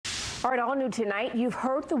All right, all new tonight. You've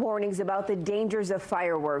heard the warnings about the dangers of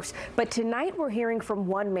fireworks, but tonight we're hearing from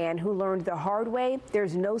one man who learned the hard way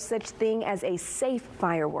there's no such thing as a safe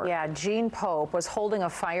firework. Yeah, Gene Pope was holding a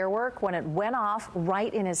firework when it went off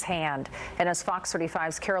right in his hand. And as Fox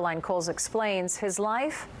 35's Caroline Coles explains, his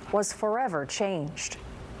life was forever changed.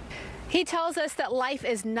 He tells us that life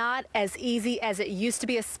is not as easy as it used to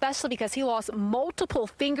be, especially because he lost multiple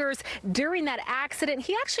fingers during that accident.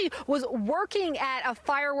 He actually was working at a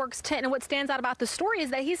fireworks tent, and what stands out about the story is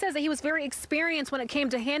that he says that he was very experienced when it came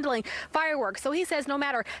to handling fireworks. So he says no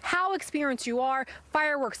matter how experienced you are,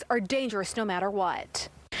 fireworks are dangerous no matter what.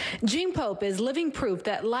 Gene Pope is living proof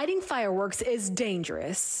that lighting fireworks is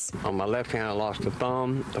dangerous. On my left hand, I lost the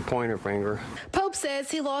thumb, the pointer finger. Pope says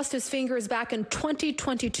he lost his fingers back in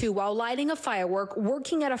 2022 while lighting a firework,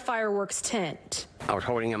 working at a fireworks tent. I was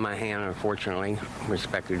holding it in my hand, unfortunately. I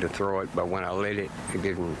expected to throw it, but when I lit it,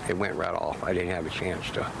 it went right off. I didn't have a chance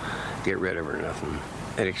to get rid of it or nothing.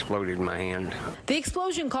 It exploded in my hand. The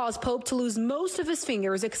explosion caused Pope to lose most of his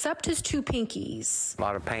fingers except his two pinkies. A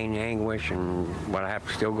lot of pain and anguish and what I have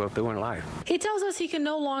to still go through in life. He tells us he can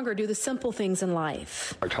no longer do the simple things in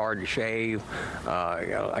life. It's hard to shave.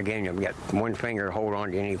 Again, I've got one finger to hold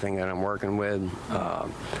on to anything that I'm working with.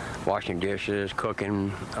 Washing dishes,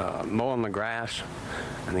 cooking, mowing the grass.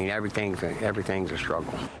 I mean, everything's a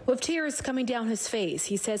struggle. With tears coming down his face,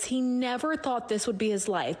 he says he never thought this would be his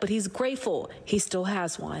life, but he's grateful he still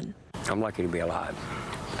has one. I'm lucky to be alive.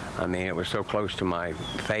 I mean, it was so close to my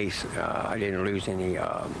face. I didn't lose any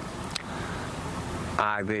eye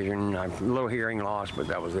vision. I have a little hearing loss, but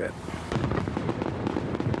that was it.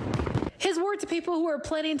 His word to people who are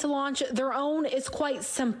planning to launch their own is quite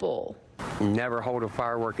simple. Never hold a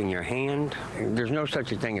firework in your hand. There's no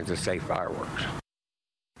such a thing as a safe fireworks.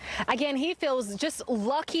 Again, he feels just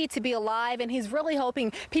lucky to be alive, and he's really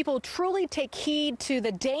hoping people truly take heed to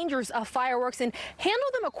the dangers of fireworks and handle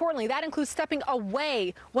them accordingly. That includes stepping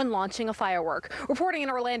away when launching a firework. Reporting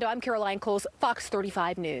in Orlando, I'm Caroline Coles, Fox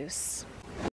 35 News.